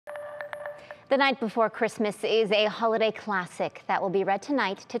The Night Before Christmas is a holiday classic that will be read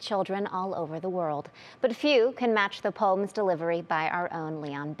tonight to children all over the world. But few can match the poem's delivery by our own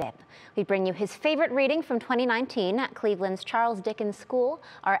Leon Bibb. We bring you his favorite reading from 2019 at Cleveland's Charles Dickens School,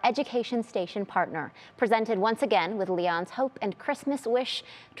 our education station partner. Presented once again with Leon's hope and Christmas wish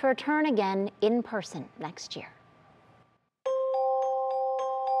to return again in person next year.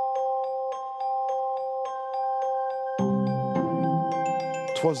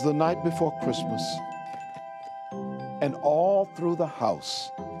 'Twas the night before Christmas, and all through the house,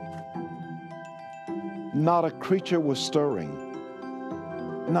 not a creature was stirring,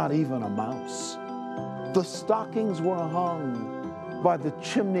 not even a mouse. The stockings were hung by the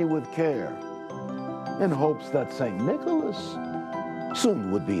chimney with care, in hopes that St. Nicholas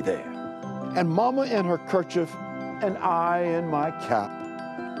soon would be there. And Mama in her kerchief and I in my cap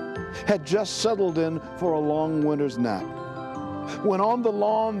had just settled in for a long winter's nap, when on the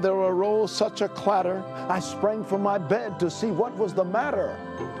lawn there arose such a clatter, I sprang from my bed to see what was the matter.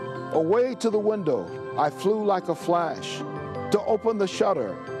 Away to the window I flew like a flash to open the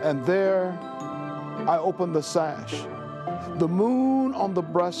shutter, and there I opened the sash. The moon on the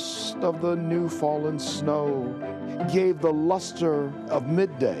breast of the new fallen snow gave the luster of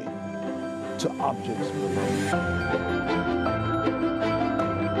midday to objects below.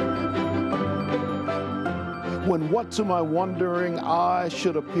 When what to my wondering eye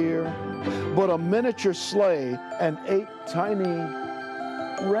should appear but a miniature sleigh and 8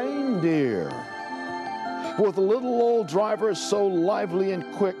 tiny reindeer, with little old drivers so lively and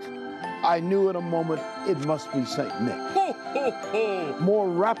quick, I knew in a moment it must be St. Nick. Ho, ho, ho. More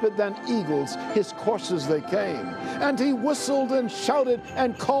rapid than eagles, his coursers they came, and he whistled and shouted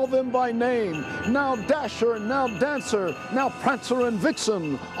and called them by name. Now Dasher, now Dancer, now Prancer and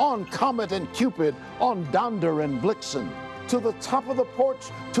Vixen, on Comet and Cupid, on Donder and Blixen. To the top of the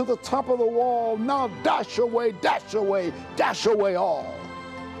porch, to the top of the wall, now dash away, dash away, dash away all.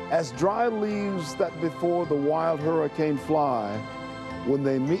 As dry leaves that before the wild hurricane fly, when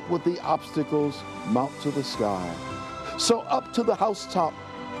they meet with the obstacles, mount to the sky. So up to the housetop,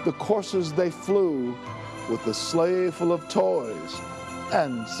 the coursers they flew, with the sleigh full of toys,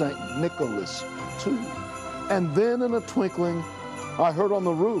 and St. Nicholas too. And then in a twinkling, I heard on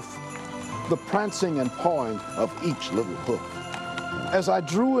the roof the prancing and pawing of each little hoof. As I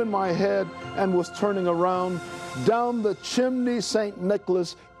drew in my head and was turning around, down the chimney St.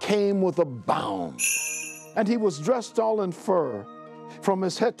 Nicholas came with a bound. And he was dressed all in fur, from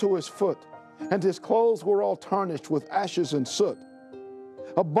his head to his foot, and his clothes were all tarnished with ashes and soot.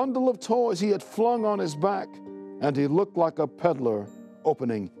 A bundle of toys he had flung on his back, and he looked like a peddler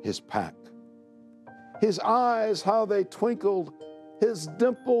opening his pack. His eyes, how they twinkled, his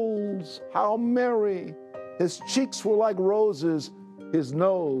dimples, how merry. His cheeks were like roses, his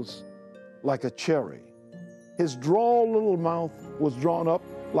nose like a cherry. His droll little mouth was drawn up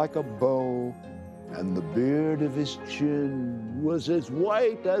like a bow, and the beard of his chin was as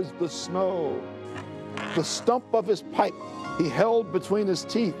white as the snow. The stump of his pipe he held between his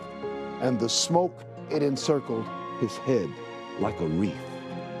teeth, and the smoke it encircled his head like a wreath.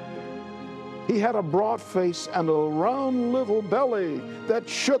 He had a broad face and a round little belly that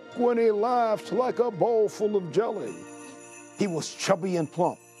shook when he laughed like a bowl full of jelly. He was chubby and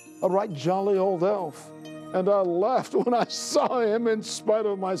plump, a right jolly old elf, and I laughed when I saw him in spite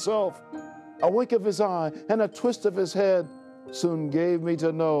of myself. A wink of his eye and a twist of his head soon gave me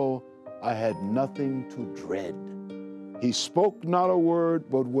to know I had nothing to dread. He spoke not a word,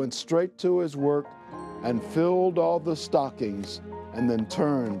 but went straight to his work and filled all the stockings, and then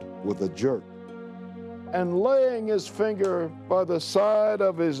turned with a jerk. And laying his finger by the side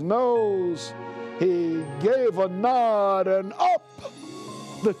of his nose, he gave a nod, and up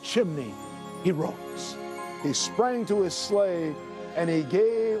the chimney he rose. He sprang to his sleigh, and he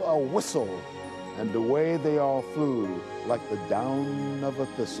gave a whistle, and away they all flew like the down of a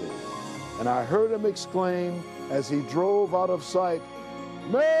thistle. And I heard him exclaim as he drove out of sight,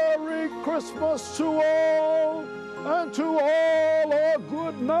 "Merry Christmas to all, and to all a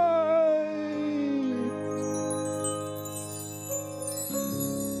good night."